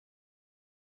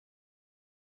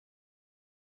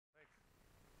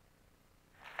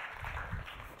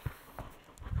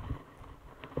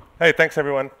Hey, thanks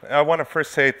everyone. I want to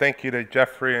first say thank you to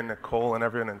Jeffrey and Nicole and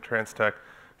everyone in TransTech.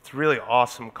 It's a really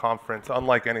awesome conference,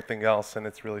 unlike anything else, and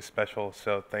it's really special,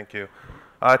 so thank you.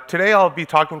 Today I'll be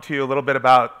talking to you a little bit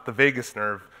about the vagus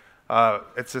nerve.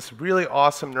 It's this really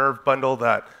awesome nerve bundle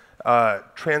that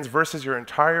transverses your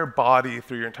entire body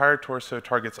through your entire torso,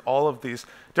 targets all of these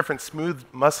different smooth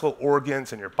muscle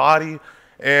organs in your body,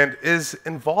 and is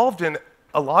involved in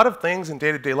a lot of things in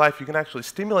day-to-day life. You can actually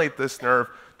stimulate this nerve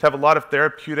to have a lot of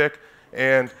therapeutic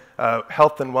and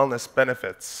health and wellness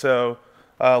benefits. So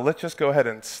let's just go ahead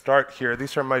and start here.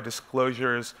 These are my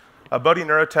disclosures. Bodhi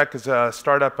Neurotech is a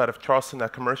startup out of Charleston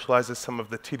that commercializes some of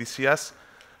the TDCS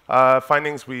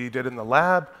findings we did in the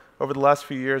lab. Over the last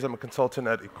few years, I'm a consultant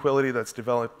at Equality that's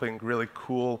developing really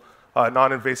cool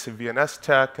non-invasive VNS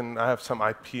tech, and I have some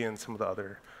IP and some of the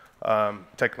other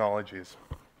technologies.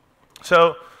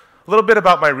 So a little bit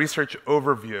about my research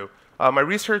overview. My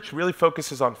research really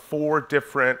focuses on 4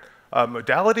 different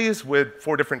modalities with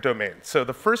 4 different domains. So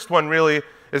the first one really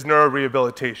is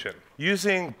neurorehabilitation,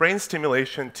 using brain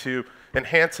stimulation to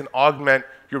enhance and augment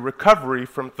your recovery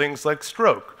from things like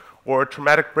stroke or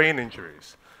traumatic brain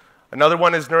injuries. Another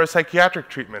one is neuropsychiatric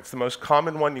treatments. The most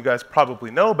common one you guys probably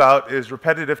know about is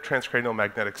repetitive transcranial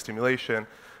magnetic stimulation.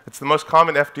 It's the most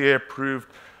common FDA-approved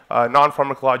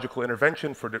non-pharmacological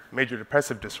intervention for major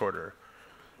depressive disorder.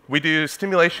 We do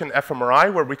stimulation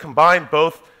fMRI, where we combine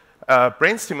both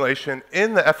brain stimulation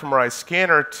in the fMRI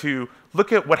scanner to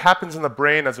look at what happens in the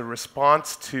brain as a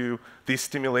response to these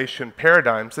stimulation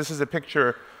paradigms. This is a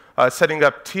picture setting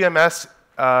up TMS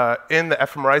in the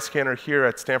fMRI scanner here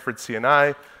at Stanford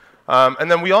CNI.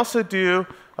 And then we also do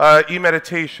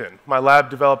e-meditation. My lab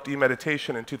developed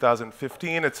e-meditation in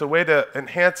 2015. It's a way to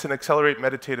enhance and accelerate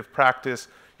meditative practice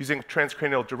using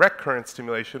transcranial direct current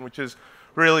stimulation, which is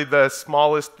really the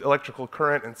smallest electrical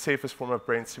current and safest form of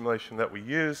brain stimulation that we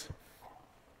use.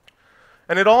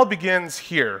 And it all begins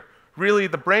here. Really,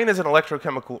 the brain is an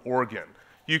electrochemical organ.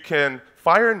 You can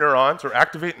fire neurons or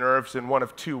activate nerves in one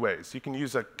of 2 ways. You can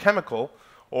use a chemical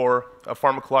or a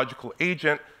pharmacological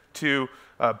agent to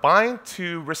bind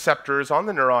to receptors on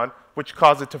the neuron, which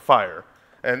cause it to fire.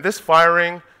 And this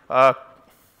firing,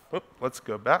 let's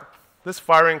go back. This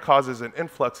firing causes an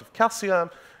influx of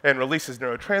calcium and releases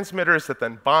neurotransmitters that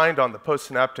then bind on the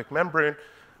postsynaptic membrane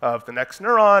of the next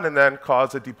neuron and then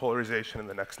cause a depolarization in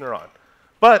the next neuron.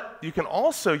 But you can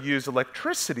also use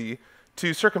electricity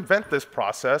to circumvent this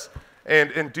process and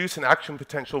induce an action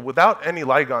potential without any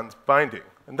ligands binding.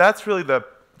 And that's really the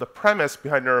premise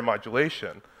behind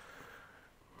neuromodulation.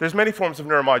 There's many forms of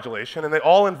neuromodulation, and they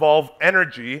all involve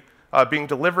energy being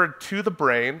delivered to the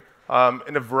brain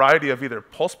in a variety of either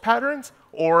pulse patterns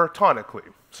or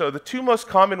tonically. So the 2 most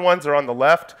common ones are on the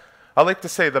left. I like to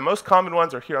say the most common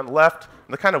ones are here on the left,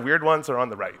 and the kind of weird ones are on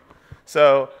the right.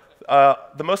 So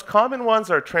the most common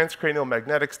ones are transcranial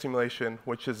magnetic stimulation,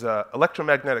 which is an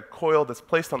electromagnetic coil that's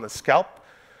placed on the scalp.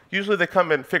 Usually they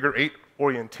come in figure 8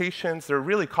 orientations. They're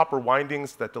really copper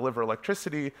windings that deliver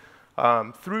electricity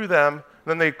through them. And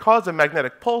then they cause a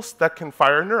magnetic pulse that can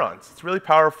fire neurons. It's really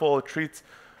powerful. It treats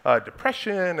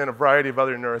depression and a variety of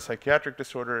other neuropsychiatric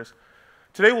disorders.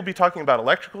 Today we'll be talking about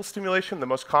electrical stimulation. The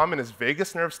most common is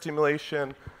vagus nerve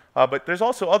stimulation, but there's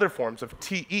also other forms of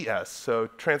TES, so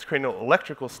transcranial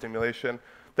electrical stimulation.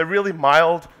 They're really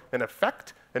mild in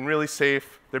effect and really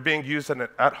safe. They're being used in an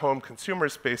at-home consumer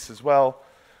space as well.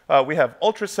 We have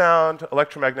ultrasound,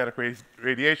 electromagnetic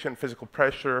radiation, physical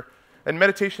pressure, and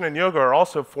meditation and yoga are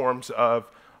also forms of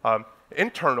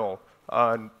internal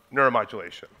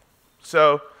neuromodulation.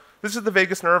 So this is the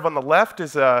vagus nerve. On the left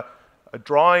is a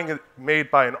drawing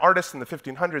made by an artist in the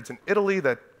 1500s in Italy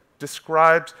that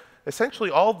describes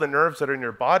essentially all the nerves that are in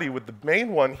your body, with the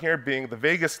main one here being the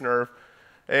vagus nerve.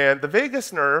 And the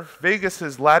vagus nerve, vagus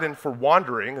is Latin for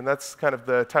wandering, and that's kind of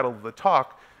the title of the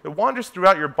talk. It wanders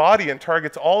throughout your body and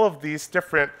targets all of these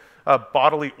different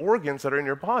bodily organs that are in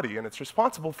your body, and it's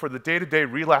responsible for the day-to-day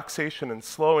relaxation and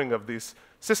slowing of these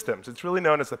systems. It's really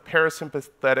known as the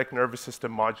parasympathetic nervous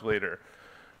system modulator.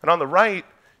 And on the right,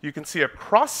 you can see a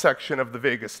cross-section of the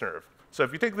vagus nerve. So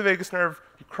if you take the vagus nerve,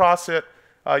 you cross it,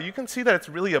 you can see that it's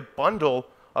really a bundle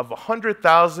of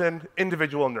 100,000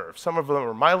 individual nerves. Some of them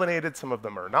are myelinated, some of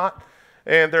them are not,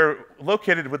 and they're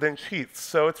located within sheaths.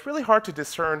 So it's really hard to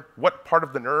discern what part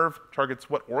of the nerve targets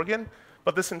what organ,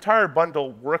 but this entire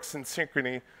bundle works in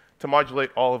synchrony to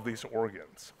modulate all of these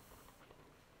organs.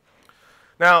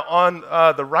 Now, on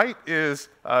the right is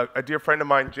a dear friend of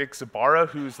mine, Jake Ybarra,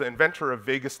 who's the inventor of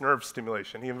vagus nerve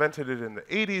stimulation. He invented it in the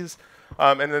 80s,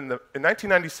 and then in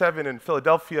 1997 in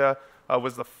Philadelphia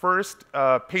was the first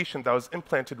patient that was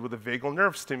implanted with a vagal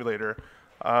nerve stimulator.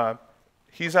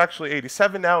 He's actually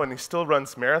 87 now, and he still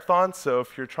runs marathons. So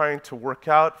if you're trying to work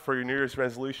out for your New Year's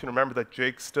resolution, remember that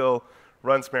Jake still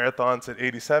runs marathons at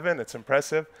 87. It's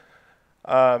impressive.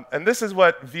 And this is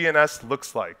what VNS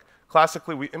looks like.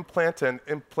 Classically, we implant an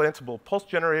implantable pulse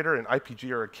generator, an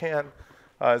IPG or a CAN,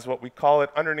 is what we call it,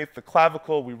 underneath the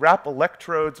clavicle. We wrap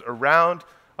electrodes around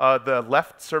the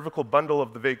left cervical bundle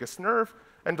of the vagus nerve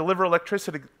and deliver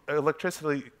electricity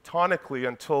tonically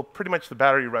until pretty much the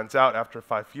battery runs out after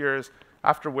 5 years,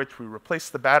 after which we replace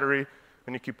the battery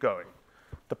and you keep going.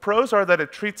 The pros are that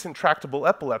it treats intractable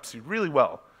epilepsy really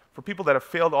well. For people that have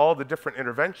failed all the different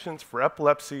interventions for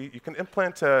epilepsy, you can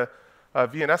implant a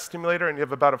VNS stimulator and you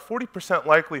have about a 40%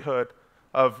 likelihood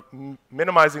of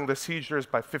minimizing the seizures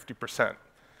by 50%.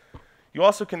 You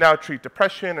also can now treat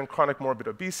depression and chronic morbid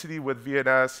obesity with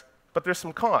VNS, but there's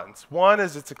some cons. One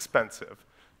is it's expensive.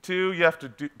 2, you have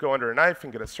to go under a knife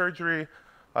and get a surgery.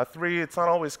 3, it's not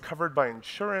always covered by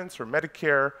insurance or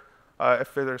Medicare.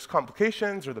 If there's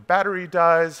complications or the battery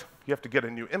dies, you have to get a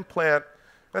new implant.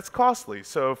 That's costly.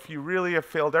 So if you really have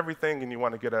failed everything and you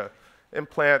want to get an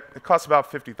implant, it costs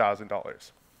about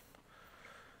 $50,000.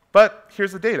 But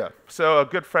here's the data. So a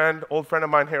good friend, old friend of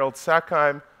mine, Harold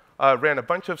Sackheim, ran a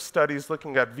bunch of studies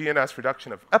looking at VNS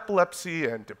reduction of epilepsy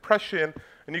and depression.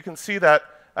 And you can see that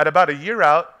at about a year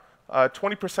out,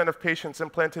 20% of patients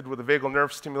implanted with a vagal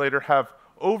nerve stimulator have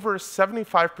over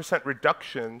 75%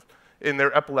 reduction in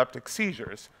their epileptic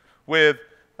seizures, with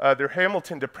their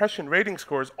Hamilton depression rating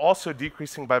scores also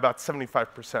decreasing by about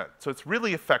 75%. So it's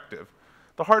really effective.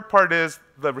 The hard part is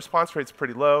the response rate's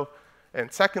pretty low.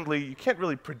 And secondly, you can't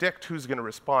really predict who's going to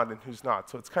respond and who's not.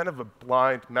 So it's kind of a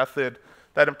blind method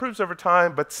that improves over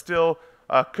time, but still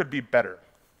could be better.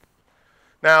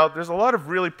 Now, there's a lot of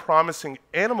really promising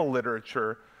animal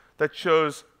literature that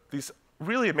shows these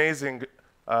really amazing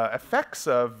effects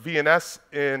of VNS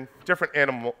in different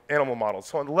animal models.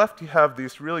 So on the left, you have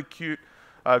these really cute,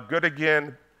 good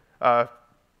again,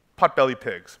 potbelly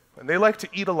pigs. And they like to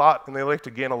eat a lot, and they like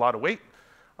to gain a lot of weight.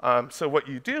 So what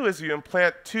you do is you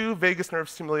implant 2 vagus nerve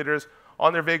stimulators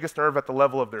on their vagus nerve at the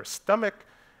level of their stomach,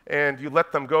 and you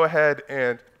let them go ahead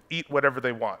and eat whatever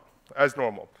they want, as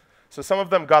normal. So some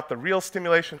of them got the real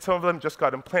stimulation, some of them just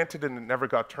got implanted and it never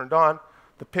got turned on.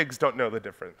 The pigs don't know the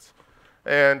difference.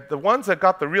 And the ones that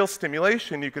got the real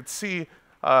stimulation, you could see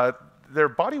their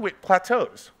body weight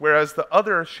plateaus, whereas the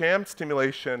other sham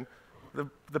stimulation,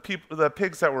 the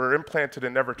pigs that were implanted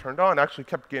and never turned on actually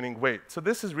kept gaining weight. So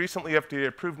this is recently FDA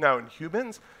approved now in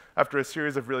humans after a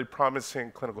series of really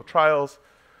promising clinical trials.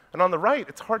 And on the right,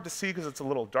 it's hard to see because it's a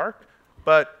little dark,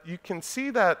 but you can see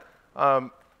that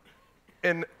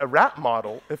in a rat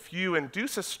model, if you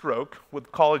induce a stroke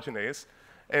with collagenase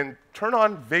and turn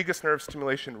on vagus nerve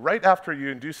stimulation right after you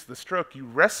induce the stroke, you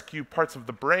rescue parts of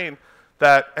the brain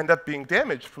that end up being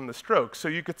damaged from the stroke. So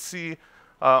you could see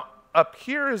up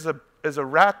here is a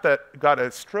rat that got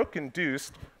a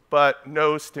stroke-induced but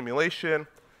no stimulation.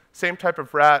 Same type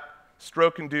of rat,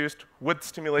 stroke-induced with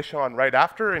stimulation on right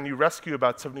after, and you rescue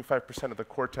about 75% of the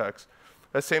cortex.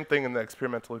 The same thing in the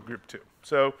experimental group too.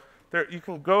 So you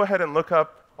can go ahead and look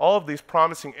up all of these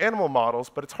promising animal models,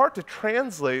 but it's hard to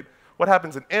translate what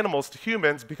happens in animals to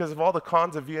humans because of all the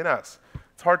cons of VNS.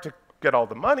 It's hard to get all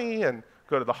the money and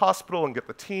go to the hospital and get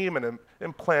the team and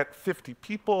implant 50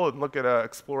 people and look at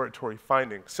exploratory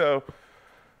findings. So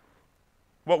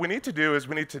what we need to do is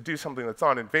we need to do something that's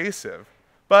non-invasive,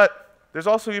 but there's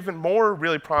also even more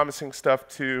really promising stuff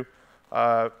to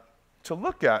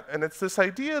look at, and it's this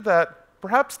idea that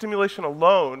perhaps stimulation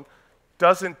alone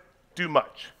doesn't do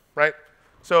much, right?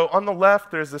 So on the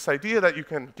left, there's this idea that you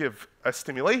can give a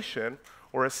stimulation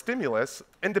or a stimulus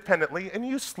independently, and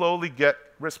you slowly get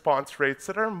response rates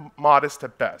that are modest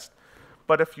at best.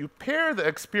 But if you pair the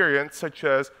experience, such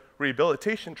as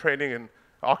rehabilitation training in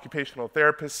occupational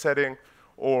therapist setting,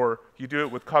 or you do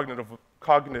it with cognitive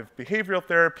behavioral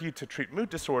therapy to treat mood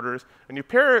disorders, and you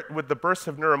pair it with the bursts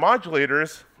of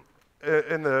neuromodulators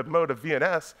in the mode of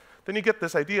VNS, then you get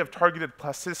this idea of targeted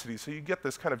plasticity. So you get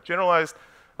this kind of generalized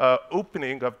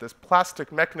opening of this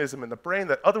plastic mechanism in the brain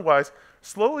that otherwise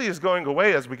slowly is going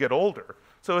away as we get older.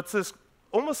 So it's this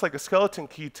almost like a skeleton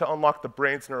key to unlock the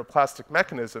brain's neuroplastic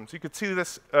mechanisms. You could see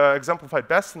this exemplified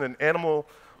best in an animal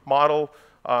model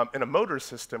in a motor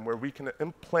system where we can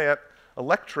implant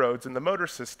electrodes in the motor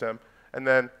system and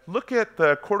then look at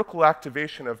the cortical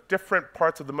activation of different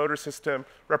parts of the motor system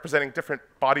representing different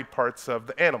body parts of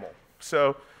the animal.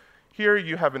 So here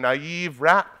you have a naive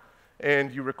rat,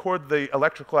 and you record the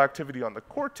electrical activity on the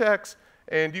cortex,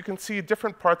 and you can see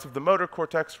different parts of the motor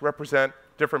cortex represent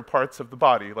different parts of the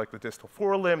body, like the distal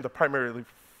forelimb, the primary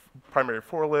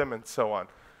forelimb, and so on.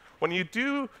 when you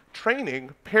do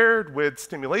training paired with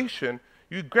stimulation,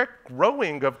 you get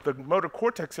growing of the motor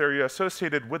cortex area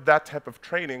associated with that type of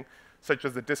training, such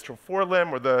as the distal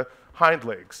forelimb or the hind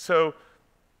legs. So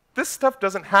this stuff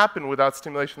doesn't happen without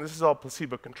stimulation. This is all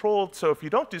placebo-controlled. So if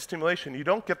you don't do stimulation, you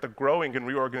don't get the growing and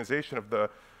reorganization of the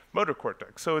motor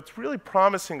cortex. So it's really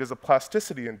promising as a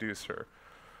plasticity inducer.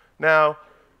 Now,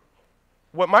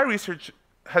 what my research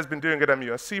has been doing at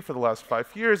MUSC for the last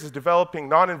 5 years is developing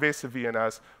non-invasive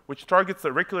VNS, which targets the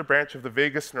auricular branch of the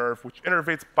vagus nerve, which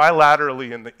innervates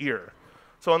bilaterally in the ear.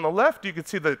 So on the left, you can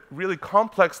see the really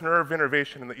complex nerve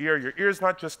innervation in the ear. Your ear is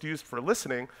not just used for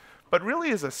listening, but really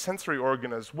is a sensory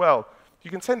organ as well. You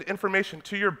can send information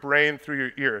to your brain through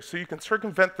your ear. So you can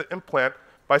circumvent the implant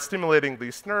by stimulating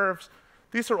these nerves.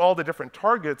 These are all the different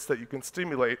targets that you can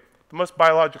stimulate. The most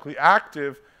biologically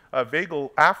active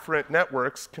vagal afferent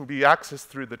networks can be accessed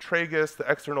through the tragus, the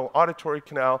external auditory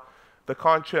canal, the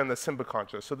concha, and the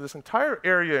symbiconcha. So this entire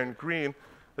area in green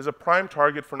is a prime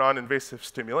target for non-invasive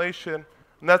stimulation,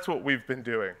 and that's what we've been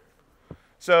doing.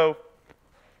 So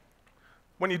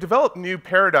when you develop new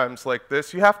paradigms like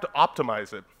this, you have to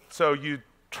optimize it. So you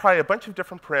try a bunch of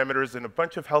different parameters in a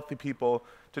bunch of healthy people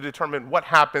to determine what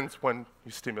happens when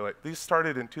you stimulate. These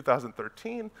started in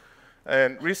 2013.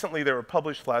 And recently, they were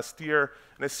published last year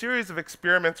in a series of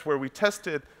experiments where we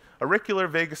tested auricular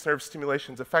vagus nerve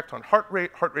stimulation's effect on heart rate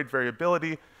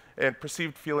variability, and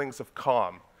perceived feelings of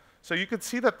calm. So you can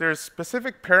see that there's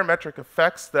specific parametric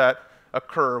effects that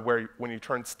occur where when you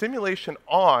turn stimulation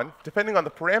on, depending on the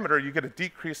parameter, you get a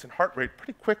decrease in heart rate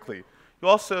pretty quickly. You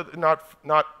also,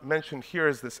 not mentioned here,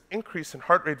 is this increase in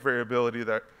heart rate variability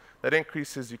that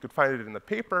increases. You could find it in the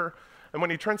paper. And when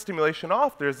you turn stimulation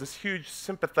off, there's this huge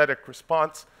sympathetic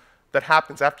response that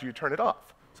happens after you turn it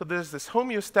off. So there's this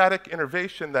homeostatic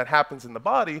innervation that happens in the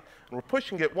body, and we're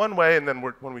pushing it one way, and then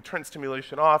when we turn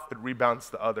stimulation off, it rebounds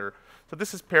the other. So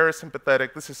this is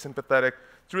parasympathetic, this is sympathetic.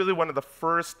 It's really one of the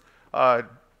first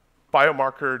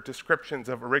biomarker descriptions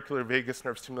of auricular vagus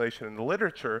nerve stimulation in the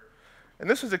literature. And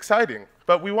this was exciting,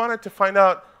 but we wanted to find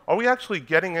out, are we actually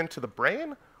getting into the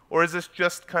brain, or is this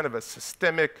just kind of a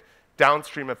systemic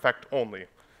downstream effect only?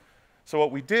 So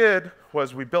what we did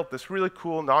was we built this really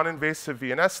cool non-invasive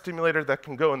VNS stimulator that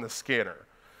can go in the scanner.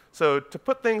 So to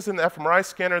put things in the fMRI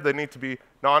scanner, they need to be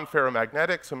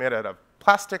non-ferromagnetic, so made out of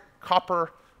plastic,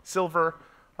 copper, silver.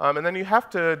 And then you have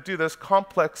to do this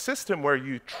complex system where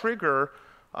you trigger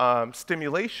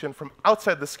stimulation from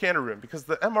outside the scanner room, because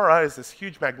the MRI is this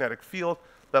huge magnetic field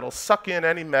that'll suck in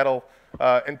any metal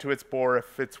into its bore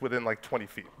if it's within like 20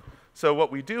 feet. So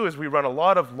what we do is we run a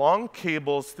lot of long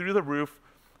cables through the roof,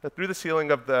 through the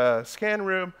ceiling of the scan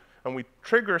room, and we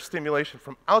trigger stimulation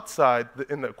from outside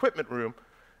in the equipment room,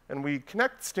 and we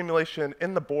connect stimulation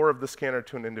in the bore of the scanner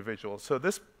to an individual. So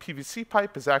this PVC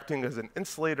pipe is acting as an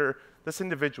insulator. This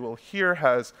individual here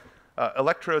has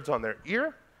electrodes on their ear,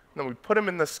 and then we put them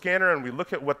in the scanner and we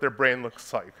look at what their brain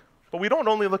looks like. But we don't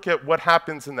only look at what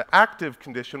happens in the active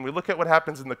condition, we look at what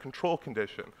happens in the control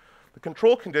condition. The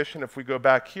control condition, if we go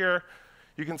back here,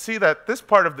 you can see that this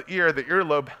part of the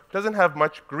earlobe, doesn't have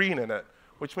much green in it,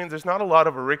 which means there's not a lot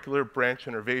of auricular branch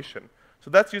innervation. So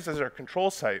that's used as our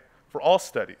control site for all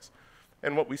studies.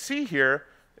 And what we see here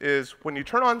is when you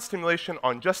turn on stimulation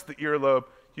on just the earlobe,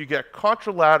 you get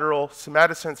contralateral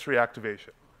somatosensory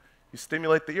activation. You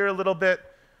stimulate the ear a little bit,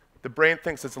 the brain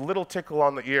thinks it's a little tickle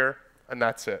on the ear, and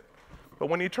that's it. But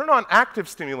when you turn on active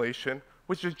stimulation,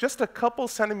 which is just a couple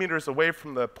centimeters away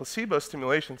from the placebo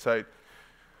stimulation site,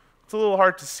 it's a little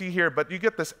hard to see here, but you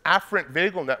get this afferent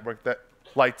vagal network that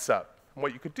lights up. And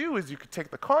what you could do is you could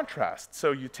take the contrast.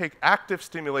 So you take active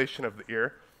stimulation of the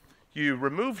ear, you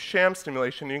remove sham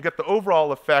stimulation, and you get the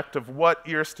overall effect of what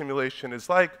ear stimulation is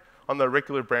like on the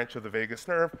auricular branch of the vagus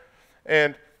nerve.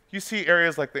 And you see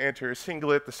areas like the anterior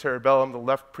cingulate, the cerebellum, the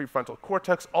left prefrontal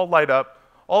cortex all light up.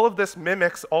 All of this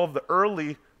mimics all of the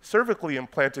early cervically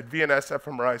implanted VNS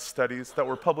fMRI studies that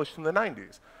were published in the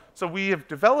 90s. So we have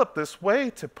developed this way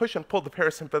to push and pull the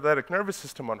parasympathetic nervous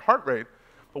system on heart rate,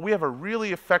 but we have a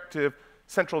really effective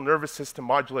central nervous system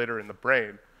modulator in the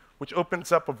brain, which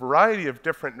opens up a variety of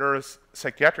different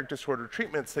neuropsychiatric disorder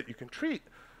treatments that you can treat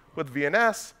with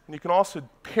VNS, and you can also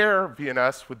pair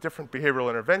VNS with different behavioral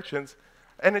interventions,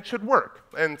 and it should work.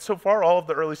 And so far, all of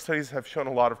the early studies have shown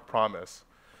a lot of promise.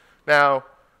 Now,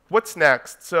 what's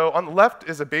next? So on the left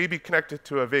is a baby connected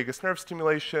to a vagus nerve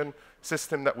stimulation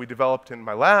system that we developed in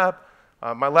my lab.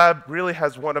 My lab really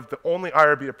has one of the only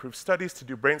IRB-approved studies to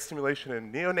do brain stimulation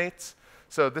in neonates.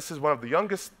 So this is one of the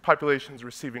youngest populations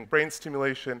receiving brain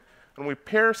stimulation, and we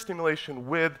pair stimulation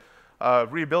with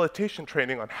rehabilitation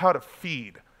training on how to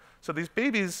feed. So these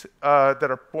babies that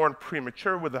are born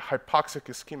premature with a hypoxic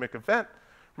ischemic event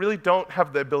really don't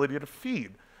have the ability to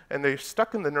feed. And they're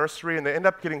stuck in the nursery, and they end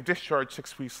up getting discharged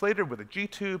 6 weeks later with a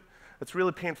G-tube. It's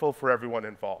really painful for everyone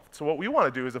involved. So what we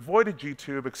want to do is avoid a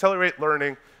G-tube, accelerate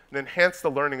learning, and enhance the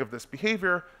learning of this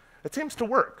behavior. It seems to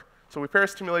work. So we pair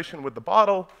stimulation with the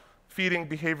bottle, feeding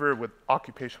behavior with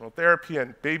occupational therapy,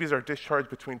 and babies are discharged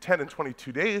between 10 and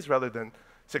 22 days rather than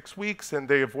 6 weeks, and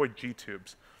they avoid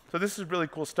G-tubes. So this is really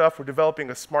cool stuff. We're developing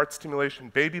a smart stimulation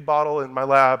baby bottle in my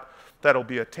lab that'll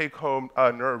be a take-home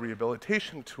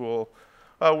neurorehabilitation tool.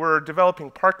 We're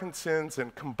developing Parkinson's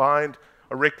and combined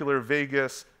auricular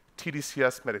vagus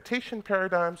TDCS meditation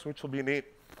paradigms, which will be neat.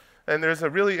 And there's a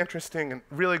really interesting and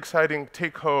really exciting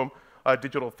take-home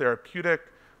digital therapeutic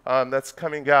that's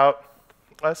coming out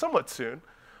somewhat soon.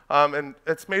 And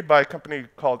it's made by a company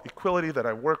called Equility that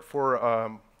I work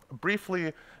for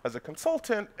briefly as a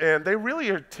consultant, and they really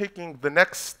are taking the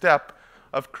next step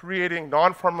of creating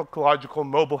non-pharmacological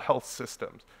mobile health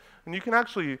systems. And you can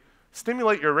actually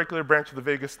stimulate your auricular branch of the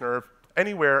vagus nerve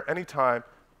anywhere, anytime,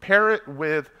 pair it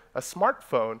with a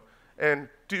smartphone, and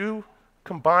do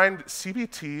combined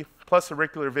CBT plus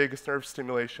auricular vagus nerve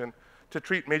stimulation to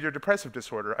treat major depressive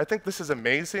disorder. I think this is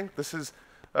amazing. This is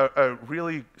a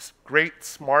really great,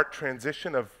 smart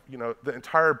transition of the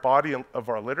entire body of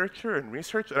our literature and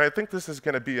research, and I think this is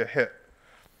going to be a hit.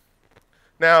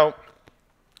 Now,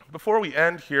 before we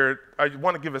end here, I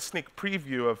want to give a sneak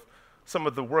preview of some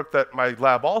of the work that my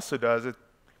lab also does.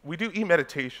 We do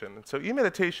e-meditation, and so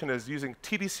e-meditation is using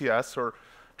TDCS, or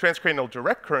transcranial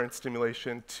direct current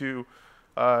stimulation, to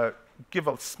give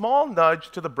a small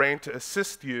nudge to the brain to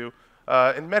assist you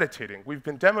in meditating. We've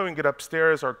been demoing it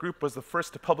upstairs. Our group was the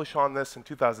first to publish on this in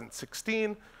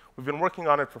 2016. We've been working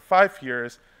on it for 5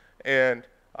 years, and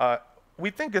we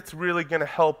think it's really going to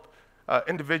help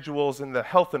individuals in the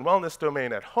health and wellness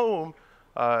domain at home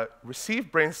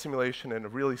receive brain stimulation in a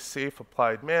really safe,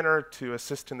 applied manner to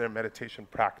assist in their meditation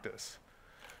practice.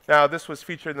 Now, this was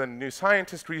featured in the New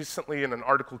Scientist recently in an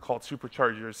article called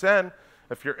Supercharging Zen.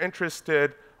 If you're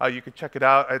interested, you can check it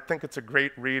out. I think it's a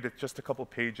great read. It's just a couple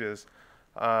pages.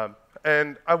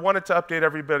 And I wanted to update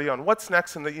everybody on what's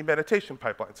next in the e-meditation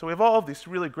pipeline. So we have all of these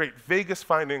really great vagus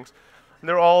findings, and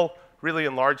they're all really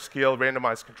in large-scale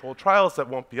randomized controlled trials that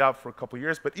won't be out for a couple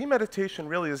years, but e-meditation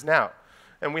really is now.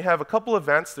 And we have a couple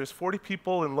events. There's 40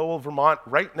 people in Lowell, Vermont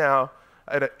right now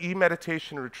at an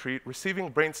e-meditation retreat receiving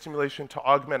brain stimulation to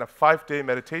augment a 5-day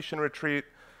meditation retreat.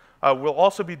 We'll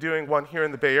also be doing one here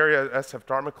in the Bay Area at SF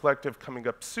Dharma Collective coming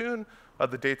up soon,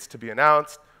 the dates to be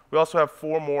announced. We also have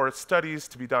 4 more studies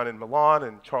to be done in Milan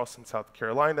and Charleston, South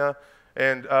Carolina.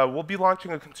 And we'll be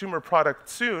launching a consumer product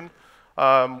soon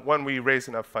when we raise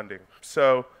enough funding.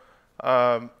 So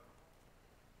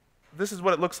this is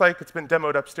what it looks like. It's been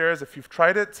demoed upstairs. If you've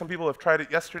tried it, some people have tried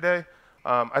it yesterday.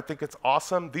 I think it's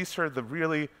awesome. These are the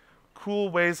really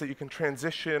cool ways that you can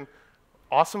transition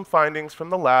awesome findings from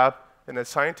the lab in a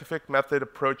scientific method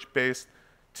approach-based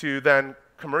to then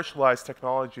commercialize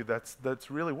technology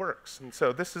that's really works. And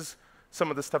so this is some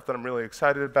of the stuff that I'm really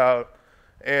excited about.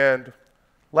 And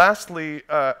lastly,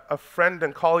 a friend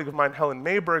and colleague of mine, Helen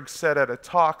Mayberg, said at a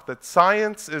talk that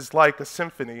science is like a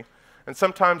symphony, and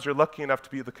sometimes you're lucky enough to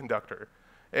be the conductor.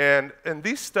 And in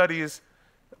these studies,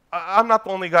 I'm not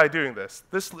the only guy doing this.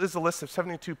 This is a list of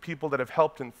 72 people that have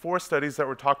helped in 4 studies that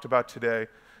were talked about today.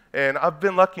 And I've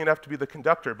been lucky enough to be the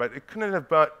conductor, but it couldn't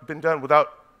have been done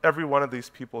without every one of these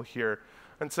people here.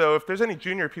 And so if there's any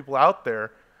junior people out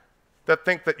there that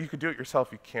think that you could do it yourself,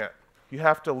 you can't. You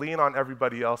have to lean on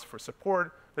everybody else for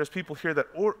support. There's people here that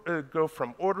go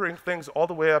from ordering things all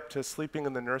the way up to sleeping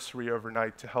in the nursery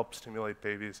overnight to help stimulate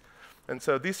babies. And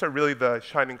so these are really the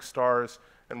shining stars,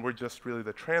 and we're just really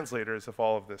the translators of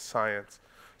all of this science.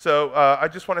 So I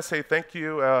just want to say thank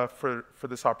you for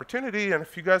this opportunity, and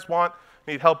if you guys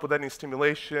need help with any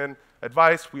stimulation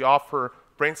advice, we offer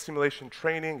brain stimulation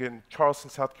training in Charleston,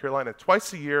 South Carolina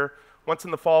twice a year, once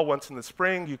in the fall, once in the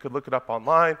spring. You could look it up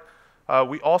online.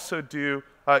 We also do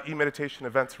e-meditation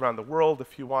events around the world.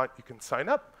 If you want, you can sign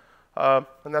up,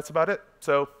 and that's about it.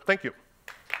 So thank you.